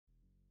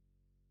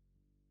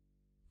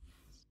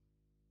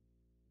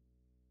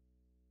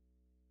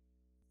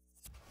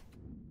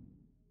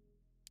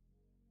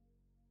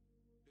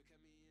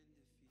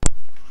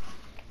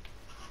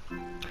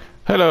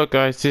Hello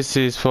guys, this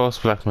is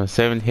Fast Blackman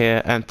 7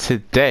 here, and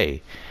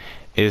today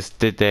is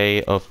the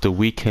day of the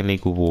Weekend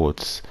League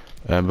rewards.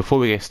 Before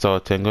we get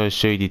started, I'm going to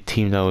show you the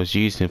team that I was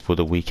using for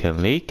the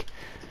Weekend League.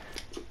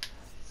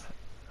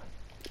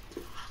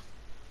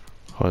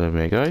 Hold on a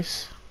minute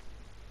guys.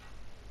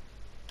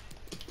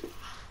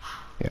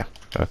 Yeah,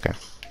 okay.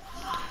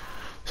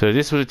 So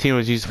this was the team I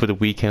was using for the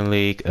Weekend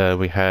League.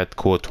 We had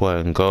Courtois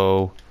in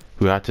goal.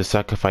 We had to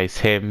sacrifice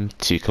him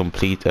to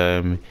complete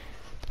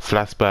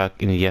flashback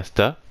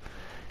Iniesta.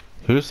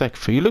 He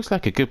looks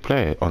like a good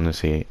player,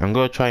 honestly. I'm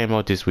gonna try him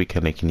out this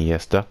weekend like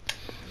Iniesta.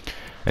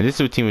 And this is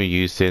the team we're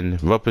using.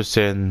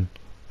 Robertson,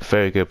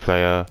 very good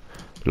player.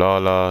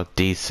 Lala,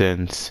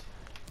 decent.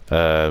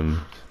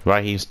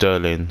 Raheem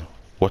Sterling,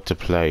 what a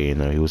player, you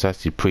know. He was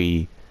actually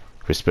pretty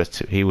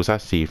respected. He was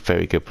actually a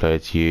very good player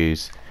to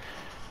use.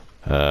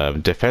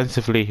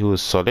 Defensively, he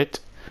was solid.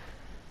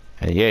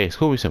 And yeah, he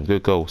scored me some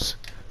good goals.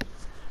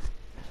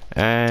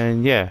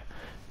 And yeah,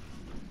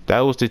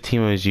 that was the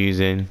team I was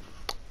using.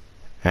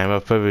 And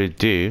without further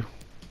ado,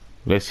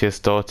 let's get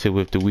started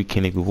with the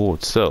Weekend League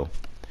rewards. So,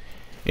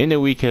 in the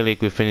Weekend League,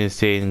 we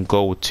finished in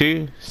Goal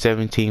 2,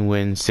 17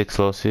 wins, 6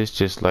 losses,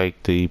 just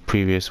like the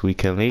previous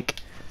Weekend League.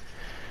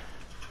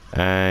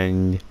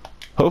 And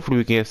hopefully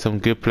we can get some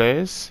good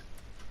players.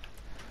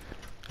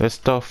 Let's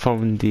start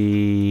from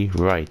the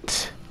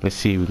right. Let's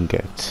see who we can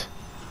get.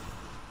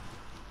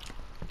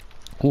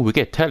 Oh, we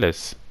get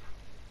Tellers.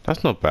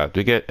 That's not bad.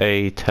 We get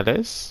a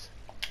Tellers.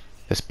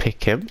 Let's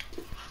pick him.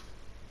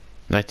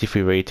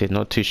 93 rated,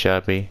 not too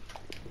shabby.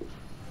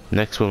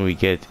 Next one we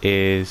get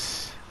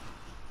is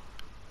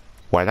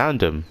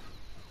Wijnaldum.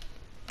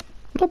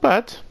 Not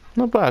bad,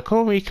 not bad. I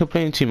can't really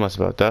complain too much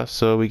about that.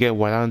 So we get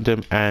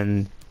Wijnaldum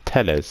and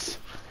Tellers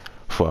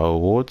for our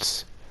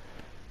awards.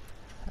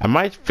 I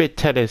might fit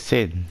Tellers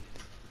in.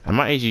 I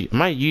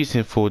might use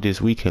him for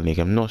this Weekend League.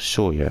 I'm not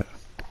sure yet.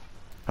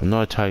 I'm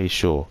not entirely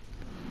sure.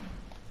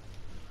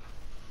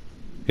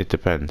 It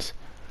depends.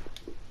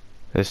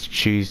 Let's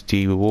choose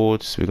the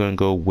rewards. We're going to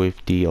go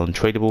with the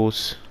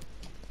untradables.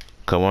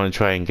 I want to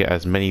try and get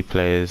as many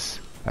players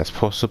as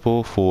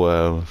possible for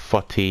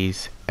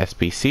Fotti's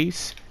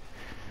SBCs.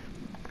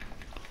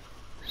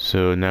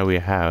 So now we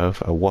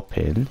have a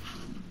whopping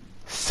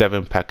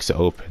 7 packs to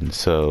open.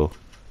 So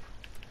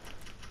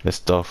let's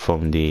start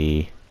from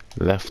the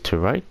left to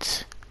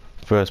right.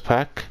 First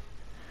pack.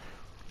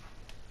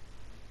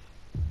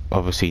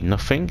 Obviously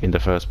nothing in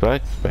the first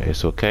pack, but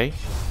it's okay.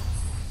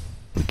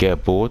 We get a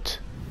board.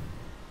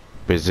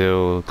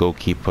 Brazil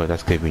goalkeeper,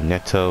 that's going to be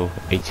Neto,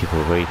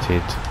 84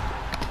 rated,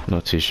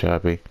 not too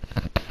shabby.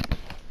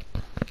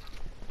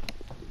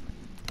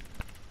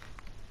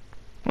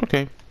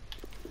 Okay.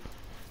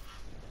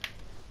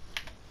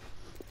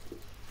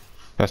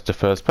 That's the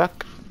first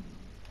pack.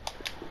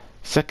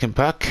 Second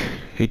pack,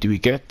 who do we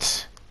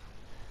get?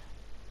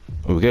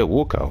 Oh, we get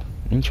Walkout,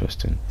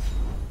 interesting.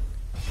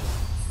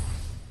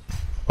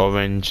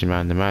 Orange,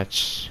 man the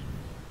match,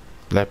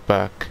 left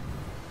back.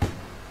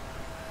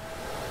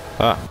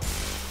 Ah,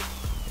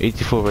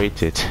 84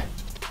 rated.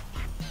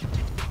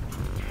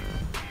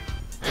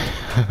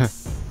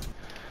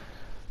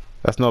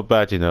 That's not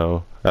bad, you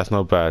know. That's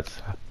not bad.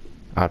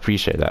 I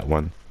appreciate that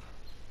one.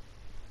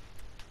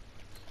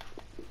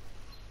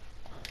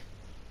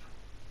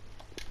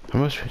 How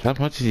much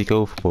did he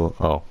go for?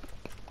 Oh,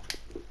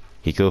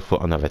 he goes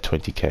for another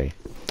 20k.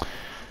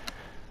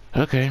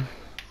 Okay.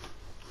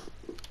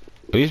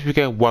 At least we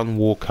get one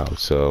walkout,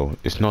 so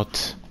it's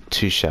not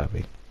too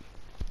shabby.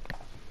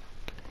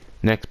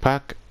 Next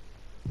pack,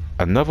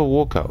 another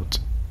walkout.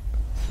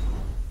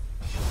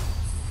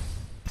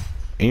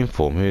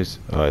 Inform, who's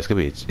it's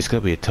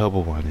gonna be a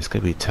terrible one. It's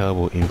gonna be a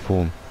terrible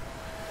inform.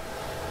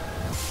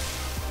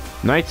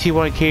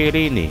 91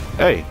 Chiellini.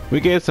 Hey, we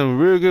get some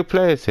really good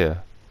players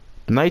here.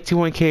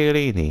 91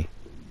 Chiellini.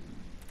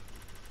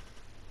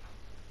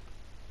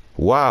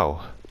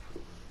 Wow.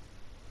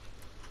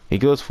 He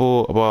goes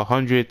for about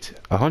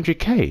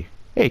 100k.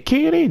 Hey,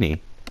 Chiellini.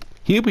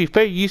 He'll be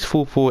very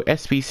useful for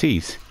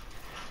SBCs.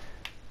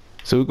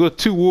 So we got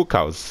 2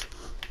 walkouts.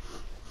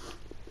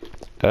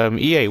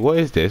 EA, what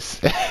is this?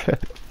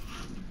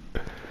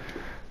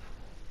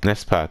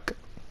 Next pack.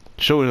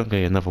 Sure, we don't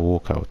get another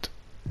walkout.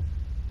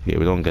 Yeah,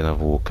 we don't get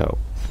another walkout.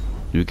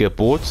 Do we get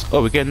boards?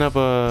 Oh, we get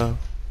another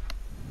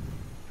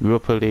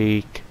Europa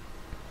League.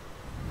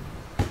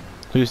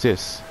 Who's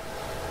this?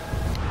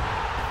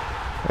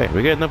 Hey,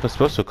 we get another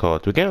special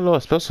card. We get a lot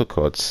of special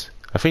cards.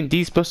 I think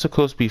these special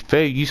cards will be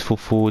very useful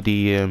for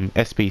the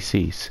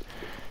SBCs.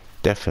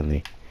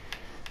 Definitely.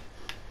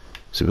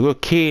 So we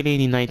got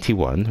Chiellini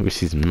 91,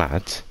 which is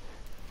mad.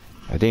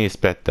 I didn't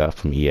expect that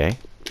from EA.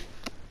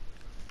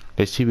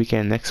 Let's see if we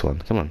get the next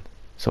one. Come on.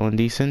 Someone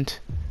decent?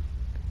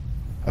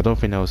 I don't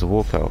think that was a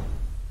walkout.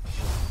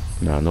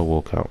 No, no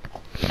walkout.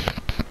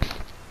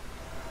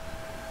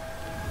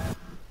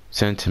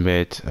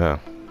 Centre-mid.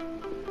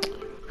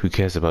 Who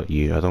cares about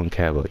you? I don't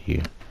care about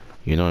you.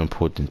 You're not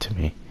important to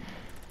me.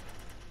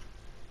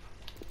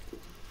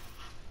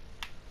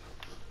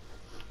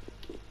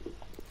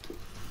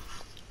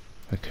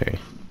 Okay.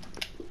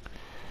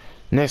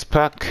 Next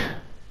pack.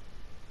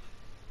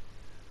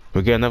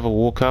 We get another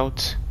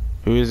walkout.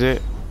 Who is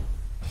it?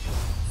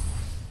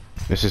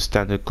 This is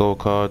standard gold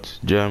card.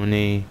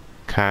 Germany.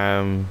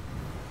 Cam.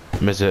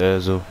 Mesut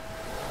Ozil.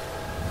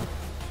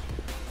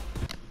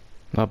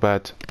 Not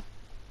bad.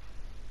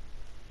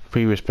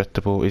 Pretty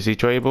respectable. Is he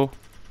tradable?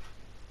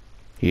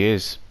 He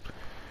is.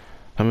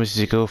 How much does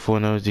he go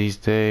for now these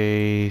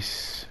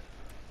days?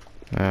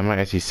 I might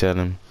actually sell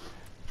him.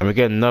 And we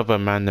get another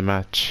man the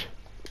match.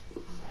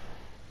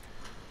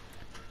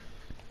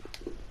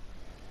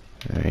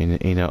 In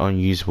an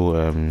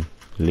unusable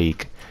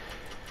league.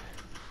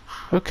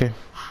 Okay.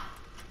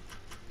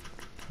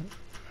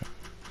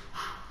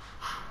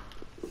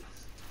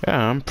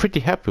 Yeah, I'm pretty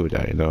happy with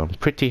that, you know. I'm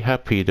pretty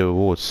happy with the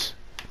rewards,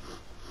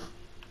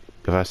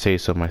 if I say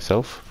so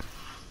myself.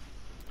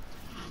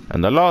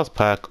 And the last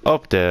pack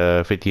of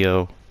the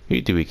video,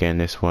 who do we get in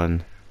this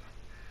one?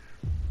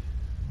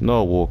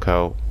 No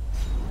walkout.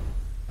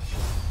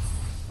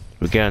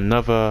 We get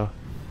another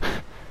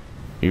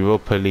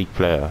Europa League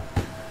player.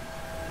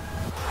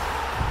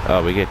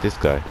 Oh, we get this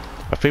guy.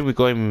 I think we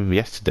got him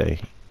yesterday,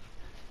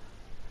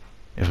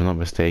 if I'm not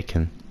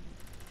mistaken.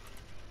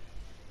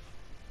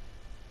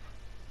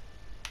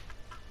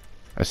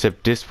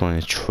 Except this one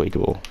is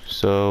tradable.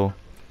 So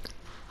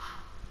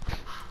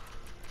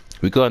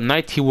we got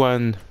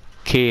 91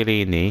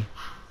 Chiellini,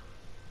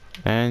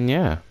 and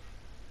yeah,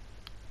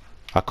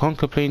 I can't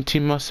complain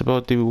too much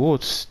about the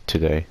rewards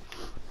today.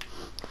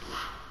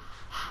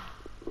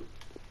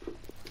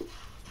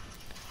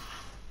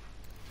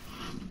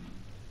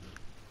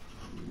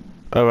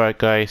 Alright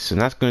guys, and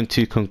that's going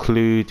to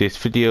conclude this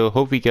video.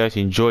 Hope you guys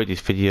enjoyed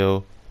this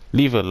video.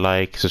 Leave a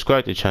like,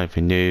 subscribe to the channel if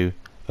you're new,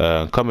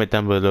 comment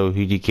down below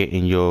who you get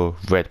in your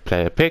red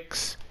player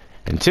picks.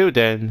 Until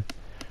then,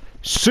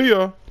 see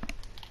ya!